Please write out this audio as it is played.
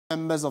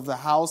Members of the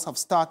House have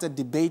started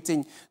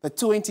debating the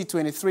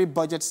 2023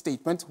 budget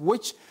statement,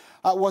 which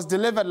was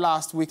delivered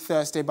last week,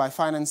 Thursday, by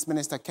Finance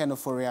Minister Ken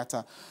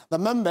Ofori-Atta. The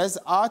members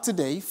are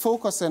today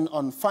focusing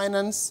on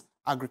finance,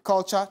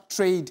 agriculture,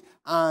 trade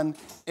and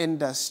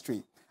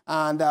industry.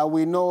 And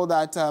we know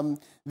that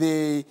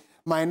the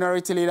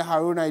Minority Leader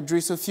Haruna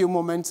Iddrisu a few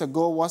moments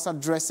ago was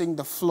addressing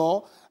the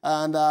floor,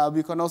 and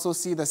we can also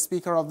see the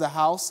Speaker of the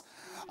House,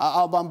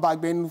 Alban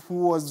Bagbin,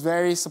 who was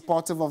very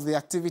supportive of the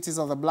activities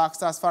of the Black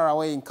Stars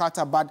Faraway in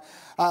Qatar. But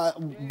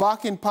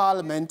back in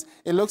Parliament,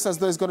 it looks as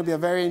though it's going to be a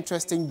very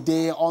interesting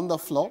day on the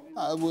floor.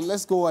 Well,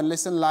 let's go and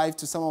listen live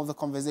to some of the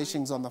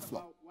conversations on the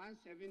floor.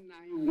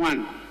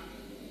 1791.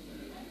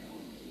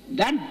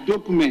 That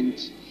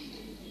document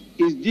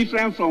is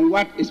different from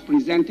what is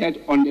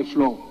presented on the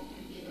floor.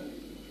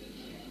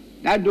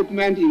 That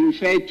document is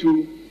referred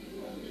to,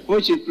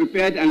 which is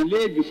prepared and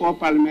laid before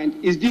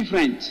Parliament, is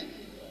different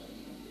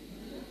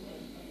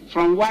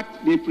from what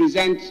they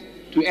present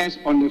to us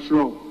on the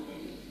floor.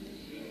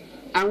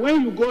 And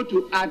when you go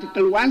to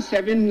Article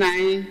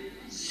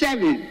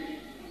 1797,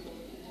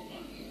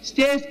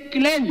 states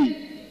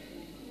clearly,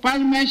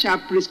 Parliament shall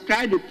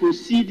prescribe the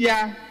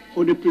procedure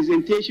for the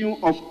presentation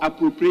of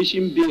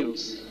appropriation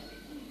bills.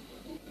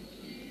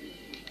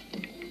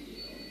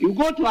 You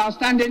go to our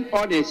standing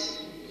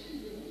orders,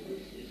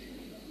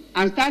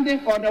 and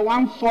Standing Order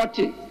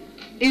 140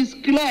 is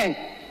clear.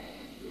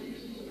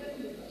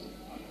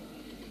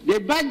 The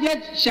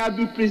budget shall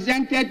be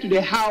presented to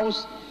the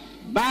House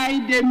by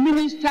the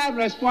minister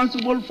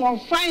responsible for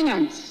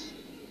finance.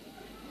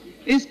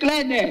 It's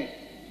clear there.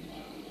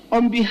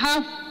 On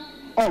behalf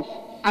of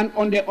and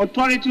on the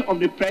authority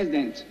of the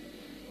President,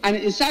 and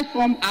in such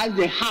form as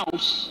the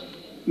House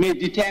may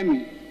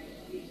determine.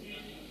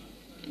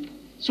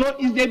 So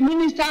it's the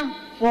Minister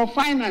for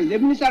Finance, the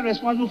Minister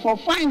responsible for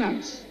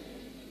finance,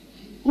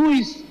 who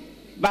is,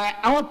 by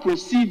our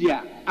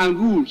procedure and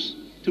rules,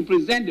 to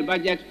present the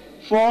budget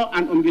for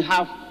and on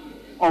behalf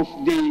of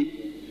the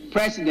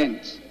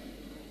President.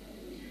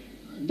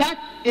 That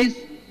is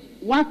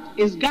what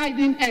is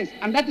guiding us,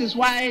 and that is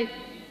why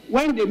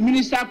when the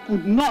minister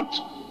could not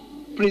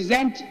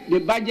present the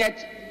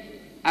budget,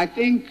 I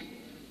think,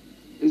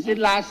 is it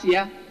last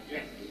year?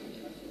 Yes.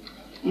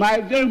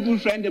 My very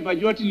good friend, the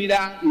Majority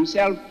Leader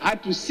himself,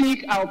 had to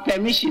seek our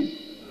permission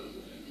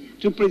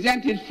to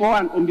present it for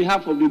and on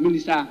behalf of the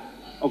Minister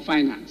of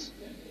Finance.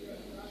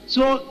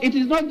 So it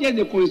is not just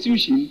the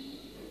Constitution,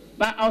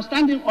 but our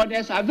standing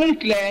orders are very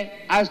clear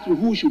as to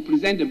who should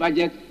present the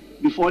budget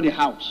before the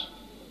House.